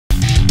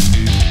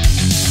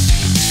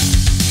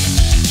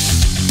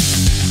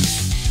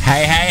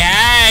Hey, hey,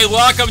 hey!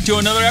 Welcome to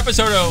another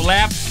episode of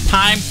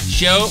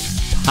LaughTimeShow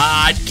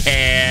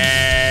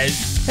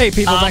Podcast. Hey,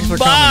 people, thanks for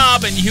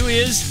Bob, coming. and who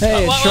is?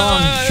 Hey, it's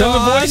Sean. The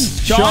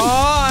voice?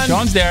 Sean.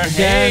 Sean's there. Again.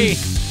 Hey.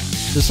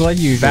 Just like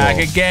usual. Back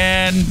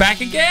again.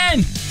 Back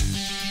again.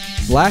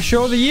 Last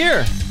show of the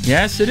year.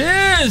 Yes, it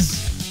is.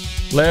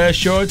 Last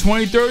show of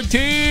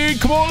 2013.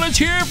 Come on, let's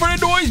hear it for the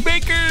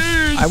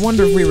noisemakers. I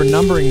wonder if we were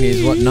numbering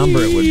these, what number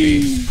it would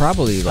be.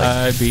 Probably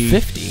like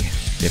 50.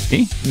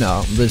 50?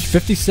 No, there's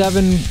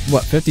 57,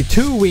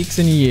 52 weeks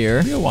in a year.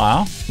 It'd be a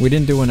while. We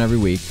didn't do one every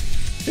week.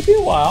 It'd be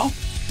a while.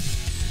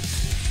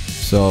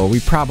 So we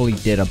probably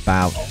did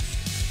about,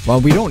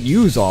 well, we don't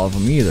use all of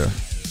them either.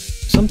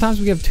 Sometimes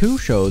we have 2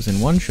 shows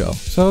in one show.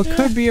 So it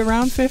could be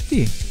around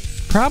 50.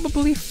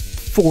 Probably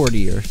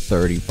 40 or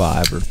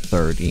 35 or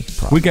 30.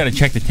 Probably. We got to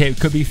check the tape.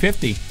 Could be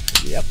 50.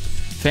 Yep.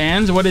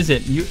 Fans, what is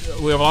it? We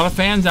have a lot of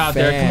fans out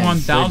there. Come on,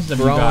 thousands of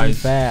you guys.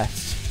 Fast.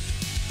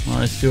 Well,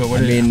 let's do it.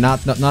 What I is mean,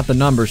 it? not the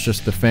numbers,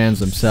 just the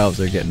fans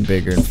themselves are getting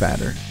bigger and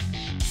fatter.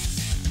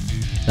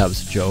 That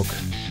was a joke.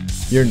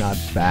 You're not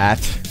fat.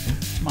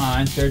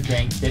 Monster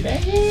drink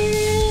today.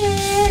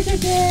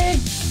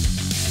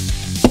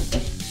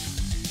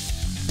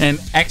 An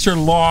extra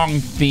long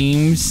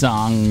theme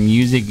song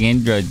music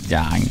intro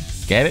song.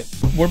 Get it?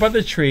 What about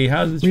the tree?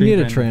 How's the tree? We need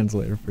been? a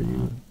translator for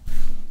you.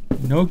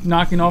 No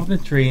knocking off the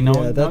tree. No,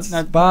 Yeah, that's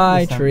not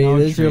bye, this tree. No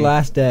this is your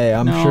last day.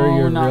 I'm sure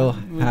you're real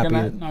we're happy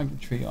gonna knock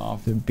the tree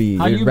off. to be.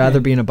 How You'd you rather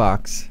been? be in a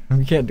box.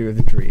 We can't do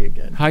the tree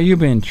again. How you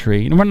been,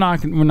 tree? We're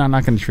not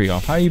knocking the tree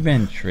off. How you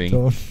been, tree?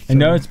 I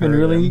know it's been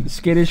really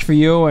skittish for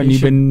you, and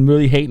you've been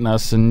really hating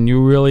us, and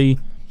you really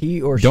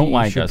he or don't she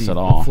like should us be at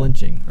all.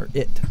 Flinching or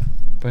it.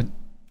 But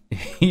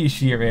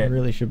this year, it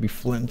Really should be But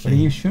flinching.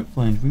 you should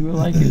flinch. We really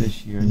like you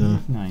this year. No.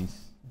 Nice tree.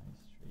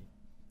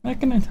 I'm not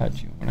gonna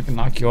touch you. We're not gonna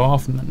knock you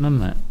off. None of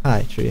that.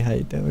 Hi, tree. How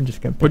you doing? We're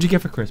just gonna. What'd you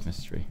get for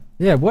Christmas, tree?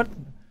 Yeah. What?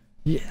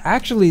 Yeah,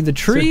 actually, the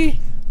tree.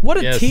 What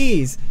a Yes.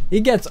 tease! He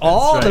gets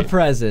all the right.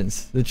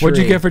 presents. The tree. What'd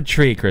you get for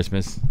tree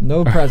Christmas?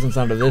 No presents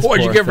under this.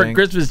 What'd you poor get for thing.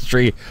 Christmas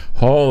tree?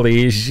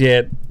 Holy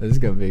shit! This is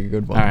gonna be a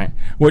good one. All right.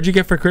 What'd you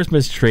get for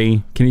Christmas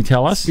tree? Can you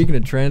tell us? Speaking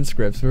of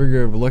transcripts, we're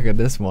gonna look at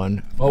this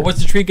one. Well,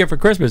 what's the tree get for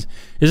Christmas?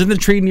 Isn't the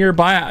tree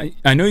nearby?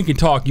 I know you can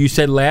talk. You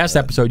said last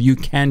episode you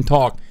can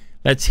talk.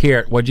 Let's hear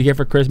it. What'd you get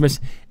for Christmas?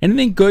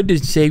 Anything good to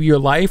save your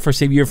life or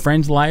save your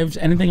friends' lives?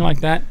 Anything like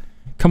that?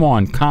 Come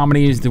on.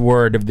 Comedy is the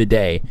word of the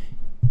day.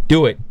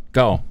 Do it.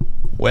 Go.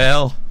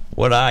 Well,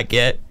 what I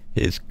get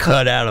is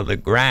cut out of the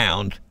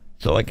ground,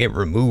 so I get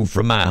removed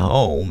from my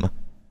home.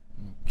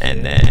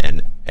 And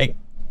then, hey,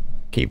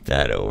 keep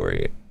that over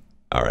here.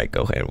 All right,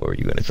 go ahead. What were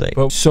you going to say?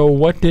 So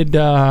what did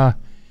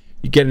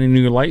you get? Any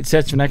new light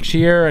sets for next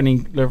year? Any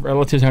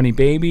relatives have any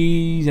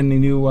babies? Any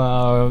new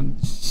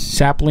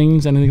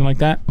saplings? Anything like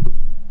that?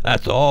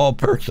 That's all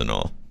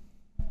personal.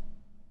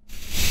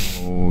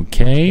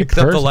 Okay.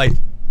 Except the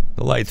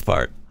lights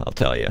part, I'll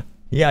tell you.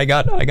 Yeah, I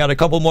got a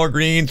couple more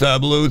greens,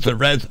 blues, and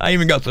reds. I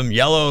even got some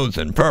yellows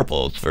and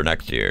purples for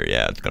next year.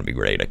 Yeah, it's gonna be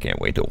great. I can't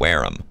wait to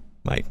wear them.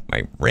 My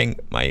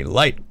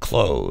light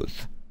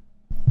clothes.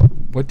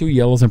 What do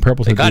yellows and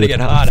purples They have to kind do of with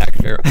get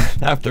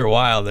hot after a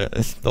while.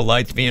 The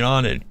lights being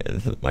on,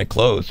 my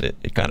clothes,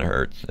 it kind of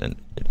hurts, and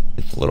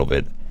it's a little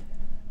bit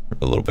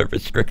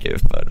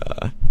restrictive.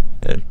 But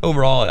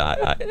overall,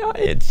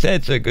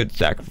 it's a good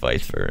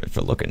sacrifice for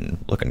looking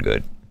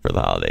good for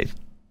the holidays.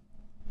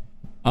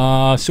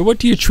 So what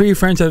do your tree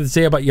friends have to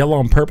say about yellow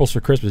and purples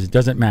for Christmas? It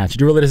doesn't match.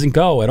 It really doesn't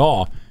go at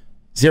all.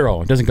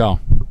 Zero. It doesn't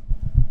go.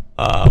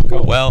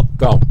 Well,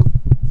 Go.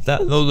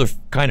 those are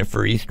kind of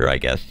for Easter, I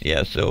guess.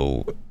 Yeah.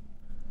 So,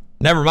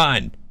 never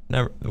mind.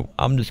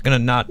 I'm just gonna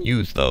not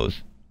use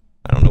those.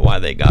 I don't know why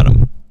they got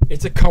them.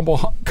 It's a couple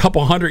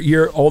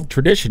 100-year-old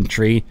tradition,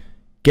 tree.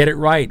 Get it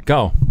right.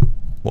 Go.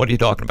 What are you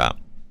talking about?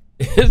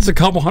 It's a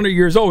couple 100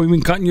 years old. We've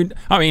been cutting you.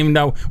 I mean,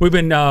 we've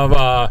been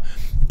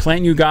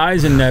planting you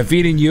guys and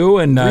feeding you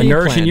and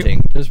nourishing you.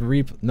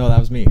 Replanting. No, that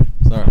was me.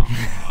 Sorry.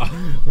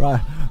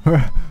 Right.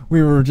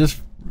 We were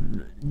just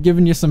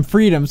giving you some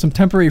freedom, some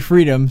temporary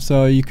freedom,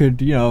 so you could,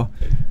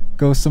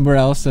 go somewhere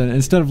else. And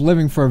instead of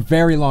living for a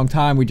very long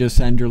time, we just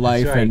end your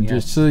life right, and yeah.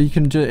 just so you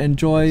can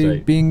enjoy That's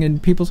right. being in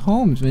people's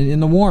homes in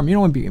the warm. You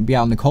don't want to be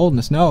out in the cold and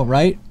the snow,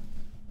 right?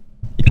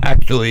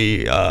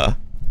 Actually,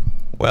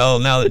 well,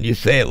 now that you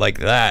say it like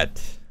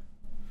that,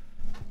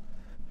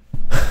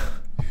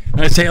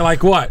 I say it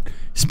like what?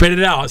 Spit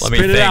it out. Let me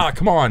Spit it think. out.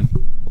 Come on.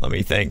 let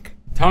me think.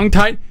 Tongue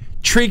tight.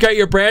 Tree got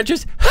your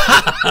branches.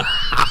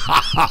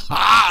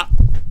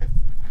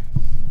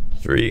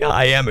 Tree,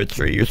 I am a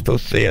tree. You're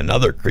supposed to say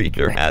another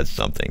creature has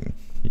something.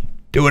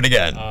 Do it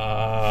again.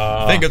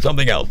 Think of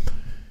something else.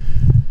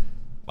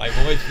 My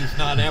voice is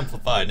not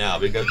amplified now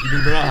because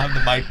you do not have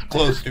the mic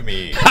close to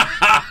me.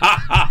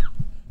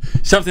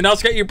 Something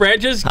else got your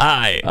branches?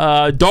 Hi.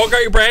 Dog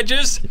got your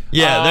branches?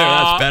 Yeah, there.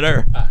 That's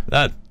better.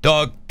 That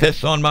dog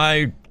pissed on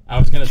my I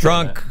was gonna say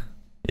trunk. that.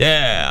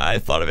 Yeah, I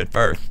thought of it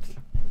first.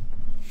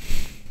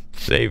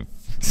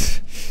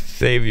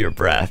 Save your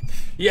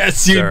breath.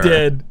 Yes, you Sir.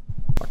 did.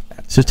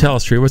 So tell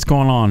us, Tree, what's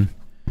going on?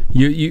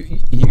 You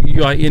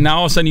now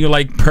all of a sudden you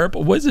like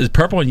purple. What is this?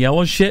 Purple and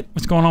yellow shit?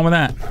 What's going on with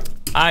that?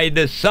 I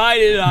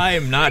decided I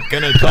am not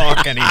going to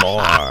talk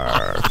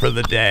anymore for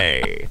the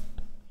day.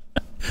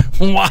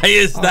 Why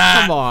is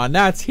that? Come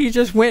on, he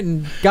just went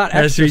and got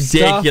That's extra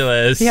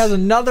ridiculous. Stuff. He has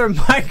another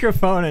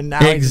microphone and now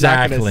he's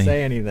not going to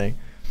say anything.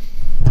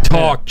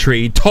 Talk,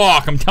 Tree.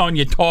 Talk. I'm telling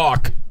you,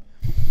 talk.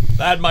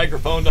 That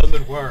microphone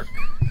doesn't work.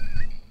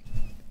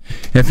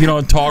 If you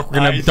don't talk, we're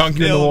going to dunk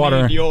you in the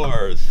water. Need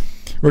yours.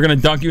 We're going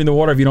to dunk you in the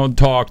water if you don't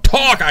talk.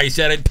 Talk, I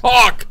said it.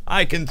 Talk.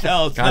 I can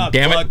tell it's God not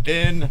damn it. plugged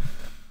in.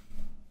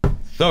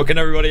 So can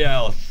everybody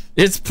else.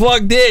 It's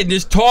plugged in.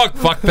 Just talk,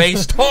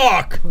 fuckface.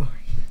 Talk.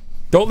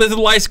 Don't let the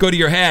lights go to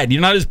your head.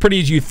 You're not as pretty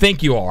as you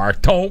think you are.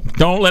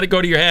 Don't let it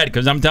go to your head,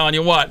 because I'm telling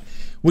you what,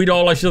 we'd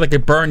all actually like to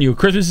burn you.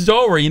 Christmas is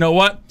over. You know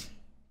what?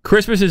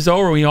 Christmas is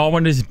over. We all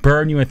want to just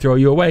burn you and throw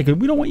you away because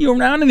we don't want you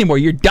around anymore.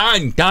 You're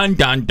done. Done.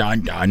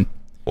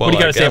 Well, what do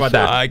you got to say about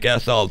that? I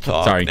guess I'll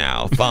talk Sorry.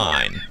 now.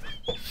 Fine.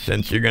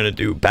 Since you're going to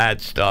do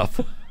bad stuff,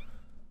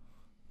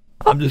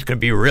 I'm just going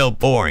to be real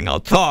boring. I'll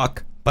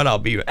talk, but I'll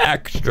be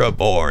extra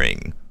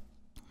boring.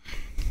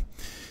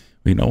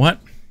 You know what?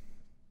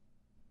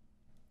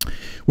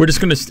 We're just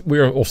going to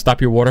we'll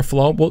stop your water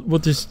flow. We'll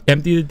just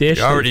empty the dish.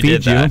 You already feed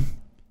did that. You.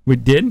 We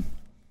did?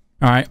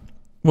 All right.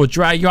 We'll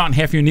dry you out and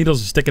half your needles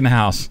will stick in the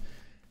house.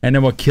 And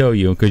then we'll kill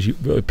you because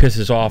it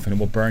pisses off, and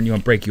we'll burn you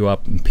and break you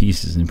up in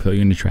pieces and put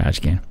you in the trash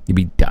can. You'll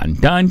be done.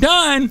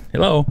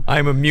 Hello.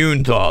 I'm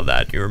immune to all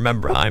that. You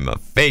remember, I'm a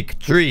fake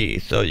tree,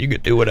 so you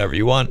could do whatever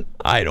you want.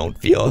 I don't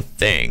feel a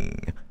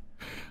thing.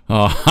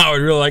 Oh, I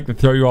would really like to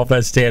throw you off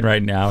that stand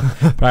right now,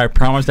 but I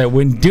promised I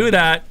wouldn't do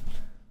that.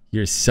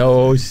 You're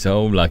so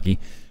lucky.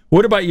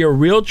 What about your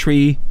real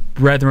tree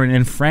brethren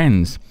and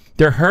friends?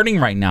 They're hurting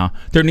right now.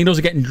 Their needles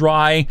are getting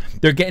dry.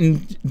 They're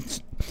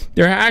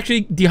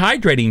actually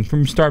dehydrating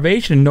from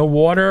starvation. No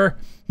water.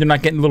 They're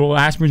not getting little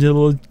aspirins in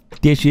little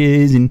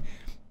dishes, and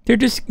they're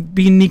just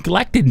being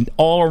neglected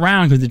all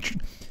around because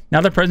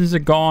now the presents are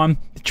gone.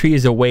 The tree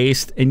is a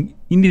waste, and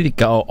you need to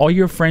go. All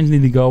your friends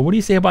need to go. What do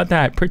you say about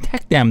that?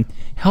 Protect them.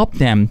 Help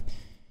them.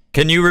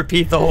 Can you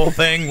repeat the whole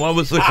thing? What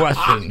was the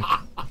question?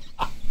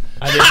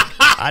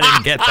 I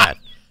didn't get that.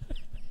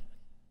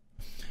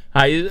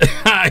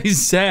 I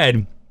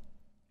said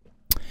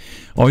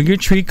all your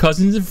tree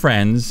cousins and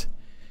friends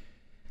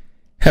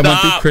have went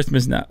through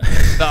Christmas now.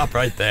 Stop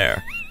right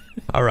there.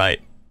 All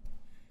right.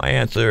 My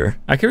answer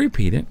I can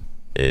repeat it.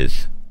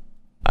 is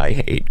I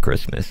hate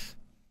Christmas.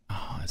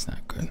 Oh, that's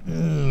not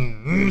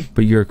good.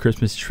 But you're a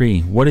Christmas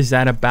tree. What is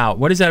that about?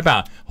 What is that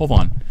about? Hold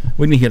on.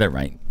 We didn't hear that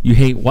right. You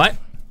hate what?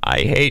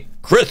 I hate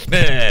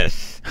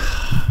Christmas.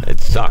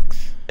 It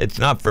sucks. It's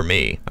not for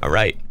me, all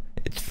right?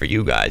 It's for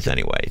you guys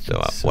anyway,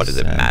 so what does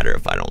it matter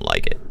if I don't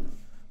like it?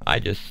 I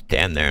just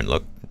stand there and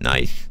look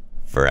nice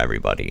for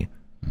everybody.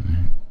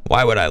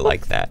 Why would I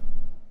like that?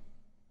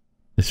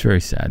 It's very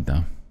sad,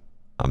 though.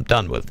 I'm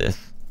done with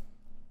this.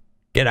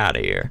 Get out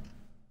of here.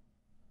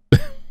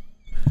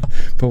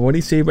 But what do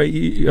you say about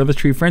your other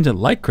tree friends that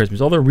like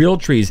Christmas? All the real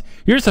trees.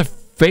 Here's a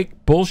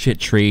fake bullshit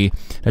tree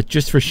that's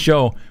just for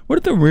show. What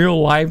are the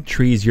real live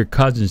trees, your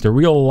cousins, the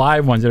real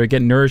live ones that are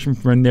getting nourishment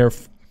from their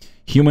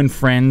human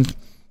friends?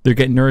 They're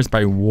getting nourished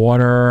by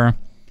water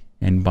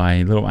and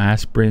by little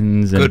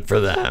aspirins. Good for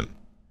them.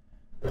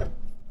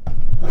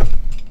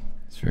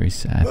 It's very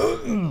sad.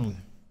 Oh,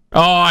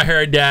 I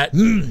heard that.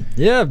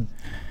 Yeah.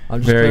 I'm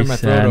just Very clearing my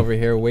throat sad. over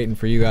here waiting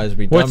for you guys to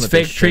be done What's with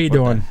fake this tree shit. What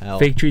the doing? hell?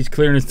 Fake tree's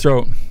clearing his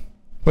throat.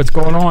 What's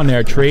going on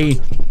there, tree?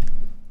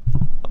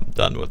 I'm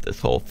done with this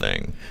whole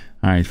thing.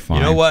 All right, fine.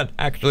 You know what?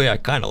 Actually, I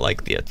kind of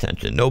like the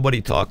attention.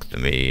 Nobody talks to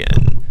me,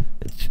 and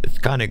it's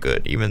kind of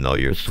good, even though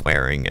you're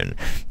swearing and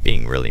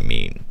being really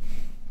mean.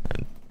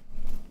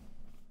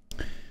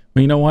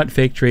 Well, you know what,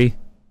 fake tree?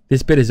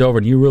 This bit is over,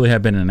 and you really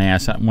have been an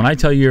ass. When I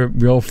tell your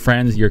real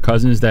friends, your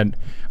cousins that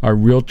are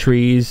real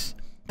trees,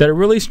 that are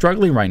really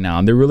struggling right now,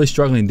 they're really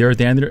struggling. They're at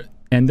the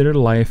end of their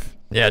life.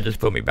 Yeah, just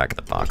put me back in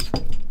the box.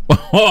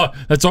 Oh,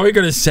 that's all you're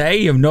going to say?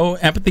 You have no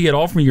empathy at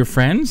all from your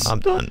friends? I'm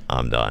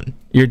done.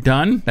 You're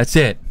done? That's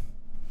it?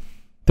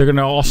 They're going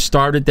to all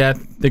starve to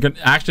death.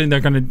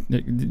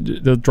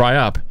 They'll dry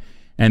up,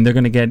 and they're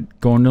going to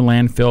go into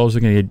landfills.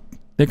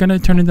 They're going to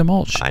turn into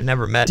mulch. I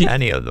never met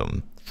any of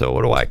them, so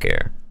what do I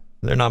care?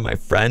 They're not my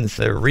friends.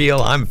 They're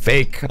real. I'm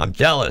fake. I'm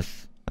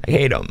jealous. I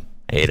hate them.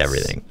 I hate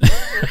everything.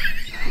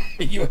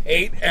 You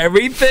hate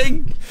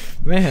everything?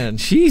 Man,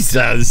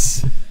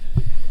 Jesus.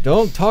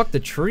 don't talk to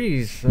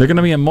trees. They're going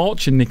to be in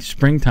mulch in the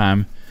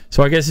springtime.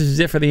 So I guess this is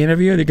it for the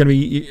interview? They're going to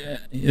be...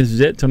 Is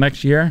it till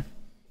next year?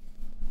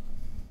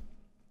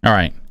 All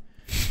right.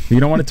 You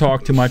don't want to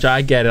talk too much.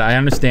 I get it. I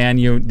understand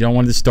you don't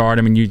want to start.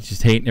 I mean, you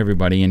just hate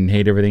everybody and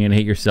hate everything and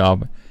hate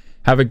yourself.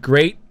 Have a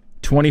great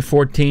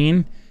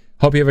 2014.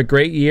 Hope you have a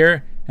great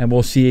year, and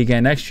we'll see you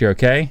again next year,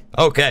 okay?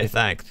 Okay,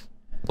 thanks.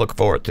 Look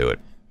forward to it.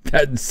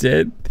 That's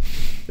it.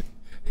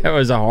 That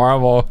was a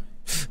horrible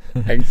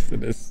thanks to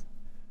this.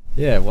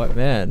 Yeah, what,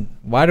 man?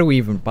 Why do we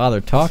even bother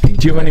talking?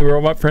 Do you have any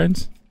robot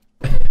friends?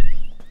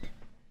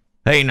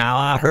 Hey, now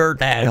I heard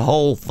that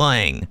whole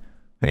thing.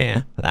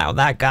 Yeah,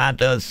 that guy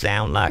does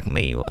sound like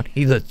me.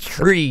 He's a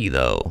tree,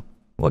 though.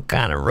 What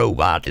kind of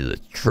robot is a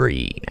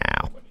tree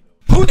now?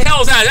 Who the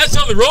hell is that? That's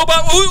another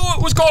robot?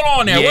 What's going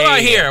on there? What do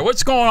I hear?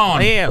 What's going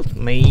on? Yeah, it's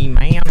me,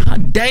 man.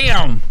 God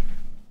damn.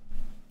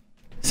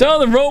 So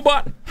the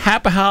robot,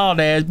 happy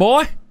holidays,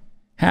 boy.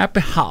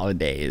 Happy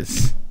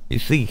holidays. You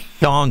see,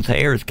 Sean's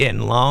hair is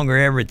getting longer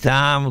every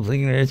time.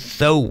 It's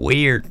so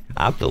weird.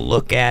 I have to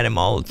look at him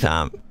all the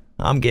time.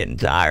 I'm getting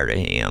tired of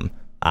him.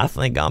 I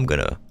think I'm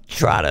going to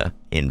try to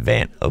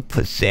invent a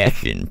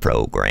possession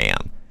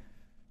program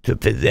to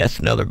possess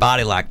another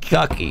body like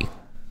Chucky.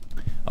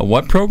 A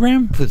what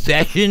program?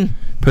 Possession?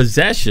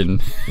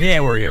 Possession? Yeah,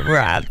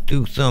 where I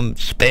do some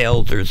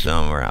spells or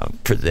something where I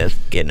possess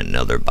getting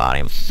another body.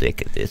 I'm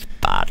sick of this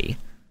body.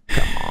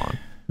 Come on.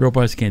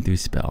 Robots can't do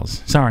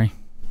spells. Sorry.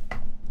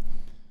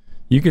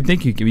 You could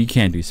think you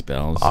can't do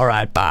spells. All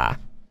right, bye.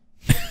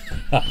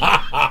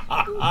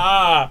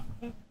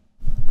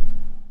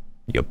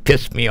 You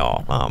pissed me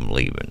off. I'm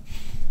leaving.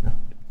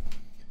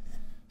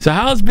 So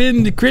how's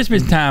been the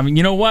Christmas time?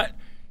 You know what?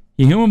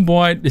 You human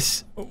boy,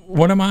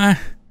 what am I?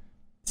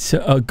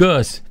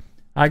 Gus.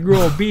 I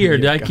grow a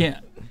beard. I can't.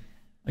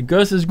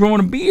 Gus is growing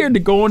a beard to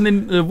go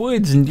in the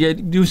woods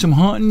and do some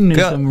hunting and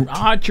some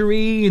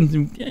archery and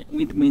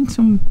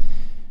some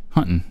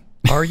hunting.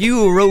 Are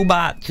you a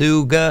robot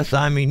too, Gus?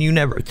 I mean, you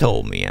never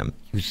told me.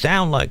 You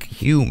sound like a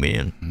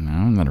human. No,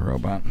 I'm not a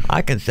robot.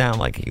 I can sound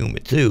like a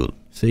human too.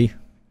 See?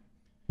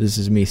 This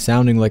is me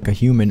sounding like a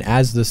human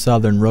as the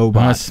Southern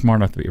robot. I'm not smart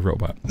enough to be a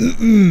robot.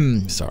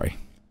 Sorry.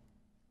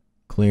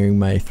 Clearing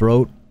my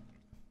throat.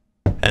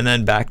 And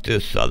then back to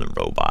Southern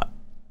robot.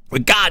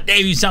 Well, God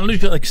damn, you sound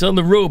like a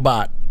Southern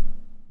robot.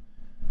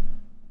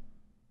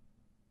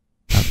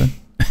 Nothing.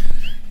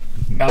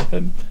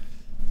 Nothing.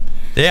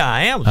 Yeah,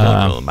 I am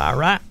Southern robot,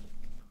 right?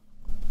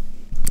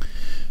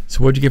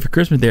 So what'd you get for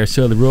Christmas there,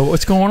 Southern robot?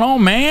 What's going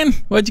on, man?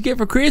 What'd you get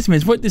for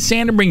Christmas? What did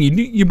Santa bring you?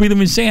 You believe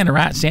in Santa,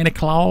 right? Santa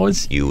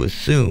Claus? You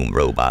assume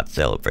robots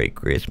celebrate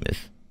Christmas.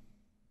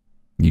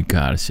 You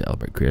gotta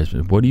celebrate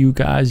Christmas. What do you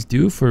guys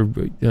do for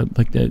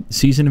like the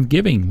season of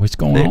giving? What's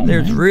going on?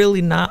 There's man?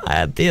 really not,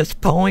 at this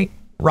point,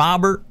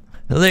 Robert,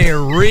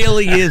 there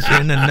really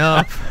isn't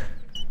enough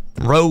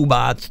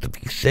robots to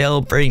be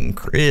celebrating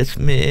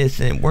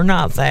Christmas, and we're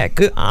not that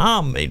good.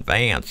 I'm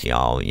advanced,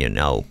 y'all, you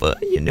know, but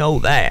you know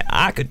that.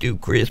 I could do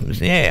Christmas,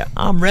 yeah,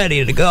 I'm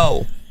ready to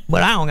go.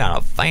 But I don't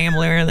got a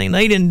family or anything.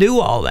 They didn't do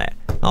all that.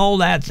 All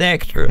that's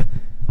extra.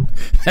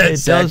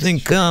 It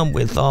doesn't come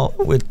with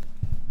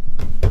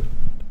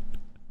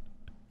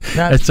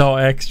That's all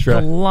extra.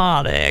 A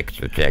lot of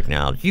extra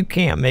technology. You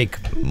can't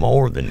make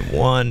more than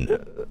one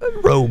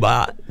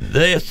robot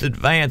this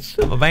advanced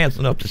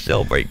enough to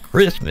celebrate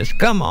Christmas.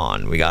 Come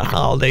on, we got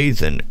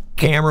holidays and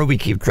camera. We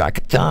keep track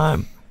of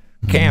time.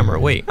 Camera.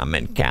 Wait, I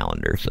meant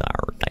calendars.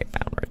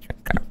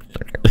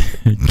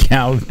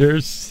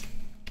 Calendars.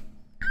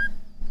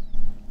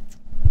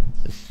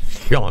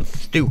 Sean's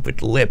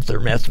stupid lips are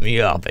messing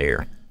me up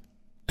here.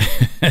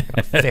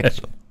 Gotta fix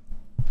them.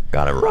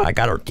 I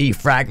gotta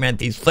defragment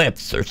these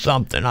lips or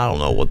something. I don't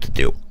know what to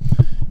do.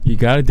 You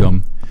gotta do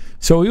them.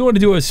 So we want to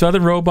do a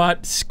Southern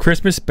Robot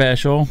Christmas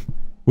special.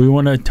 We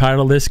want to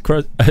title this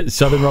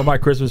Southern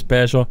Robot Christmas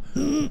Special.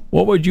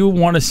 What would you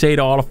want to say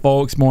to all the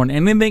folks more than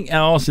anything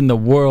else in the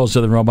world,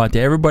 Southern Robot, to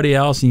everybody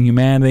else in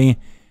humanity?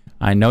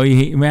 I know you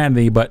hate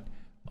humanity, but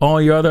all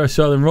your other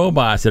Southern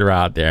robots that are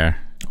out there.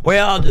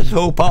 Well, I just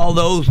hope all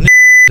those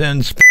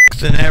and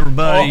spicks and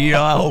everybody, you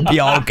know, I hope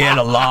y'all get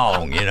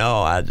along, you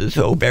know. I just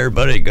hope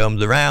everybody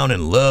comes around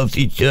and loves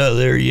each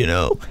other, you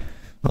know.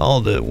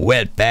 All the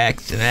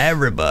wetbacks and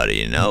everybody,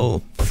 you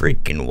know,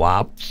 freaking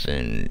wops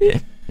and,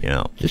 you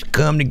know, just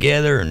come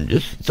together and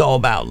just, it's all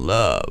about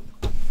love.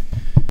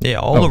 Yeah,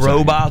 all the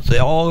robots,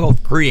 all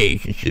of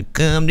creation should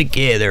come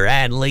together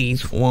at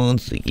least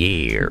once a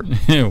year.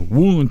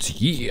 Once a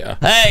year.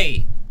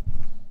 Hey!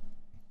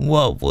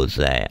 What was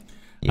that?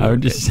 I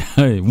would just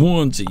say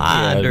once a year.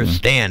 I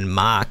understand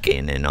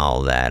mocking and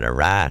all that, all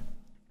right?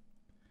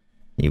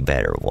 You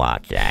better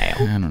watch out.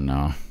 I don't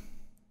know.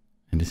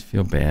 I just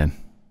feel bad.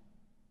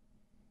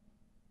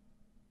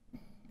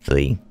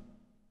 See?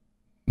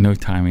 No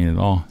timing at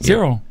all.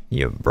 Zero.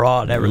 You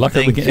brought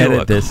everything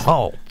to a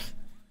halt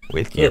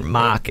with your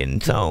mocking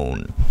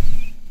tone.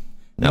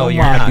 No,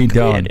 you're not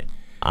good.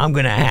 I'm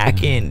going to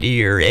hack into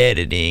your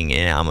editing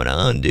and I'm going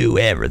to undo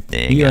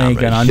everything. You ain't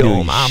going to undo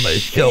them. I'm going to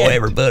show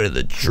everybody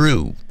the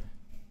truth.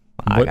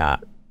 I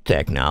got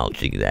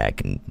technology that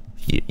can...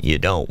 You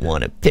don't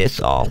want to piss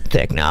off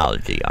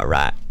technology, all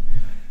right?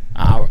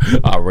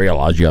 I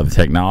realize you have the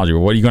technology, but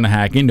what are you going to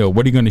hack into?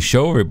 What are you going to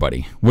show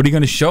everybody? What are you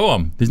going to show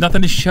them? There's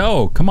nothing to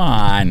show. Come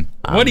on.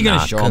 What are you going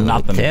to show them? I'm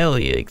not going to tell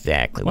you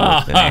exactly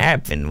what's going to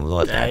happen.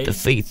 Well, that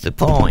defeats the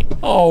point.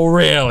 Oh,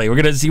 really? We're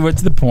going to see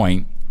what's the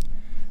point.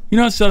 You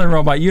know, Southern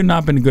Robot, you've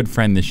not been a good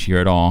friend this year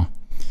at all.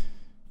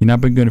 You've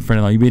not been a good friend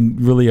at all. You've been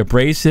really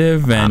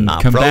abrasive and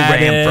combative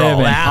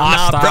and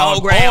hostile. I'm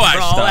not programmed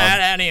for all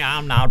that.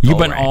 I'm not programmed. You've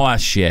been all that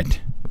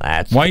shit.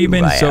 That's why you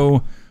been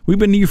so we've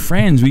been your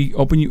friends. We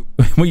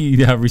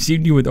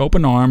received you with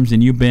open arms,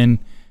 and you've been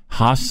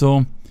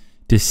hostile,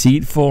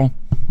 deceitful,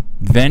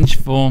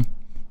 vengeful,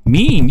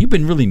 mean. You've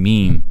been really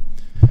mean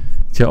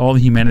to all the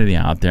humanity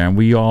out there, and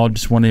we all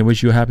just want to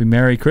wish you a happy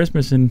Merry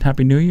Christmas and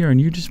Happy New Year.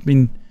 And you just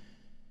been,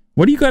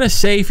 what do you got to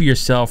say for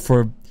yourself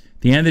for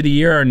the end of the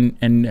year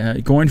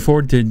and going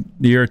forward to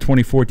the year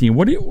 2014?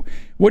 What do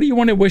you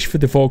want to wish for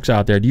the folks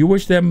out there? Do you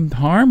wish them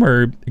harm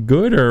or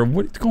good, or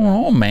what's going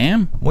on,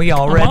 man? We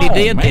already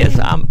did man. this.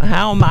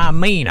 How am I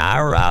mean?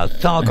 I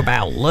talk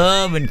about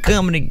love and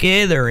coming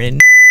together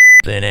and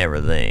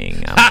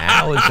everything. I mean,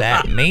 how is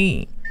that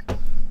mean?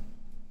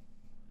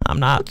 I'm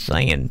not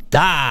saying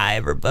die,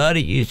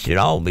 everybody. You should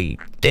all be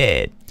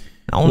dead.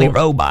 Only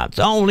robots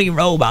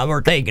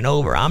were taking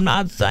over. I'm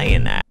not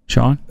saying that.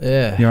 Sean?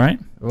 Yeah. You all right?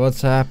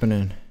 What's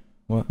happening?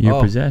 What?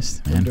 You're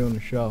possessed, man. We're doing the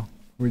show.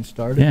 We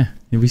started? Yeah,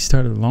 we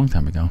started a long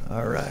time ago.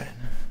 All right.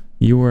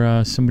 You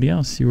were somebody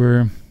else. You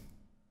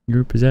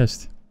were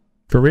possessed.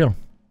 For real.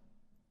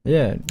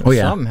 Yeah. Oh,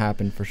 yeah. Something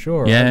happened for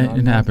sure. Yeah,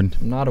 it happened.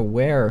 I'm not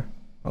aware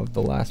of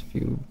the last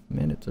few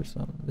minutes or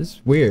something. This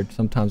is weird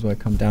sometimes when I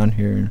come down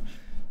here and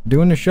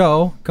doing the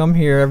show, come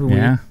here every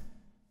week,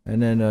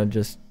 and then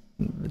just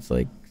it's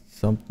like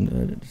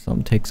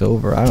something takes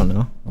over. I don't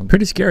know.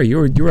 Pretty scary. You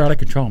were out of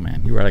control,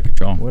 man. You were out of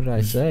control. What did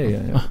I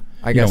say?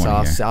 I guess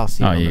I'll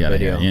see on the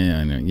video.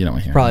 Yeah, you don't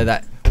hear. Probably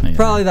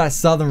that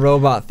Southern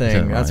Robot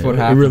thing. That's what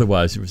happened. It really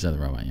was. It was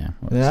Southern Robot. Yeah.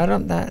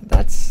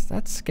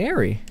 That's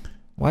scary.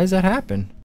 Why does that happen?